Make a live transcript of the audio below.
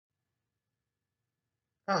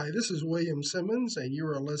Hi, this is William Simmons, and you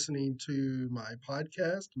are listening to my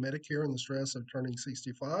podcast, Medicare and the Stress of Turning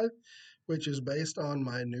 65, which is based on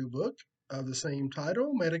my new book of the same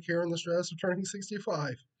title, Medicare and the Stress of Turning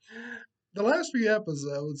 65. The last few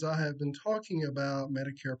episodes, I have been talking about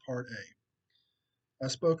Medicare Part A. I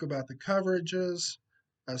spoke about the coverages,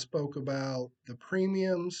 I spoke about the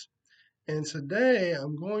premiums, and today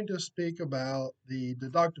I'm going to speak about the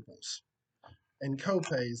deductibles and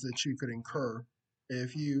copays that you could incur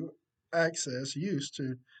if you use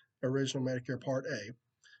to original Medicare Part A.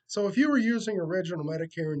 So if you were using original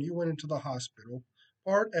Medicare and you went into the hospital,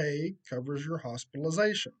 Part A covers your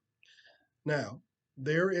hospitalization. Now,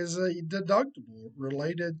 there is a deductible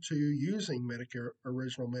related to using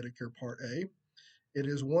original Medicare Part A. It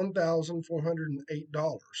is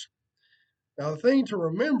 $1,408. Now, the thing to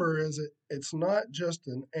remember is it's not just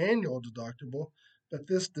an annual deductible, but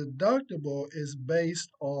this deductible is based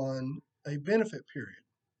on a benefit period.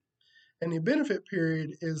 And the benefit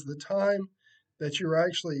period is the time that you're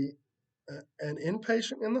actually an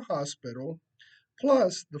inpatient in the hospital,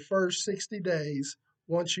 plus the first 60 days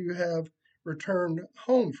once you have returned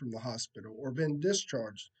home from the hospital or been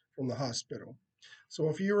discharged from the hospital. So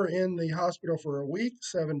if you were in the hospital for a week,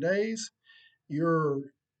 7 days, your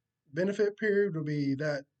benefit period would be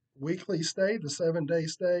that weekly stay, the 7 day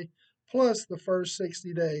stay, plus the first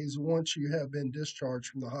 60 days once you have been discharged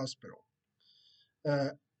from the hospital. Uh,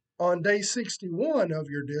 on day 61 of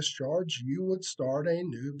your discharge, you would start a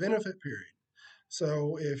new benefit period.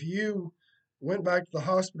 So if you went back to the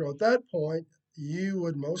hospital at that point, you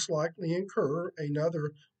would most likely incur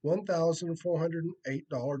another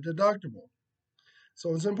 $1,408 deductible.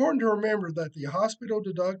 So it's important to remember that the hospital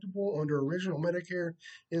deductible under original Medicare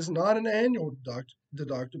is not an annual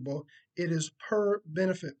deductible, it is per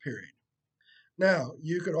benefit period. Now,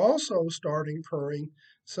 you could also start incurring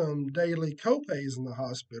some daily copays in the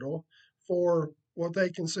hospital for what they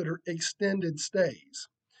consider extended stays.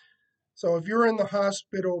 So if you're in the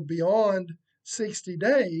hospital beyond 60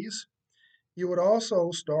 days, you would also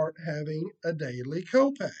start having a daily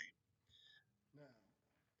copay.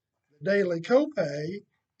 The daily copay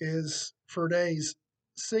is for days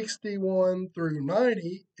 61 through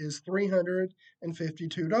 90 is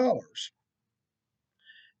 $352.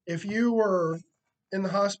 If you were in the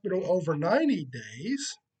hospital over 90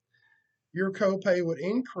 days, your copay would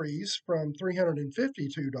increase from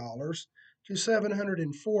 $352 to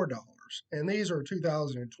 $704. And these are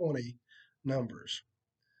 2020 numbers.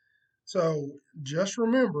 So just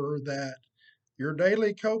remember that your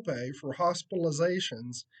daily copay for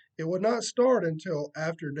hospitalizations, it would not start until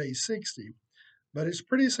after day 60, but it's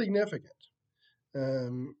pretty significant.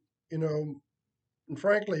 Um, you know, and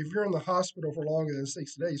frankly, if you're in the hospital for longer than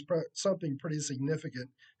 60 days, something pretty significant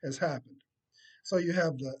has happened. So you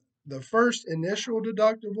have the first initial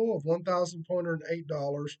deductible of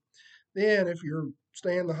 $1,408. Then, if your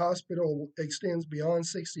stay in the hospital extends beyond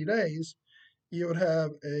 60 days, you would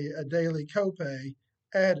have a daily copay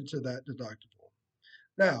added to that deductible.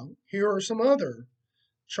 Now, here are some other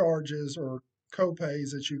charges or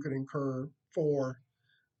copays that you could incur for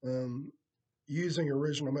um, using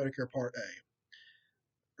original Medicare Part A.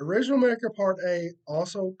 Original Medicare Part A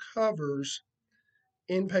also covers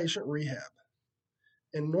inpatient rehab.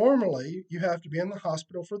 And normally, you have to be in the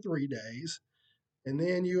hospital for 3 days, and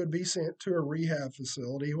then you would be sent to a rehab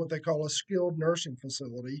facility, what they call a skilled nursing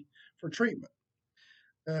facility, for treatment.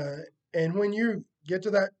 Uh, and when you get to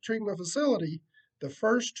that treatment facility, the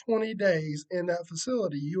first 20 days in that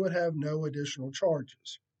facility, you would have no additional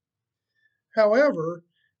charges. However,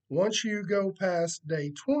 once you go past day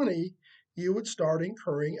 20, you would start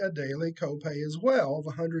incurring a daily copay as well of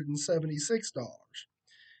 $176.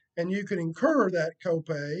 And you could incur that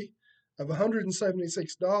copay of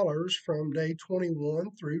 $176 from day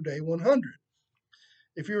 21 through day 100.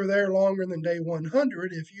 If you were there longer than day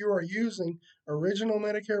 100, if you are using original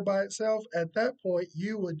Medicare by itself, at that point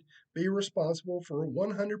you would be responsible for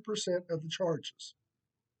 100% of the charges.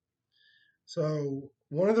 So,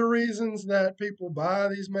 one of the reasons that people buy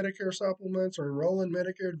these Medicare supplements or enroll in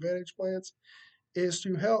Medicare Advantage plans is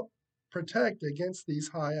to help protect against these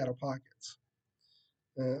high out of pockets.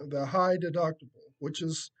 The high deductible, which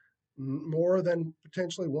is more than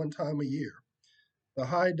potentially one time a year, the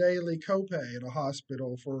high daily copay at a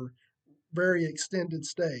hospital for very extended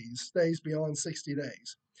stays beyond 60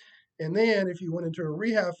 days. And then if you went into a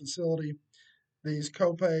rehab facility, these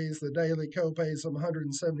copays, the daily copays of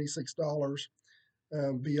 $176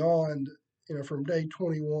 beyond, from day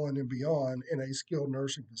 21 and beyond in a skilled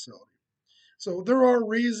nursing facility. So there are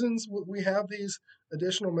reasons we have these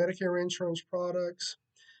additional Medicare insurance products.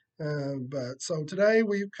 But so today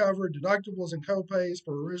we've covered deductibles and copays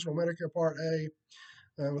for original Medicare Part A.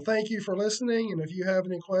 Well, thank you for listening. And if you have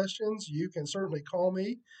any questions, you can certainly call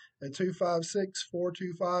me at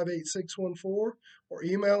 256-425-8614 or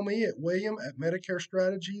email me at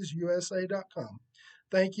william@medicarestrategiesusa.com.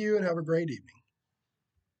 Thank you and have a great evening.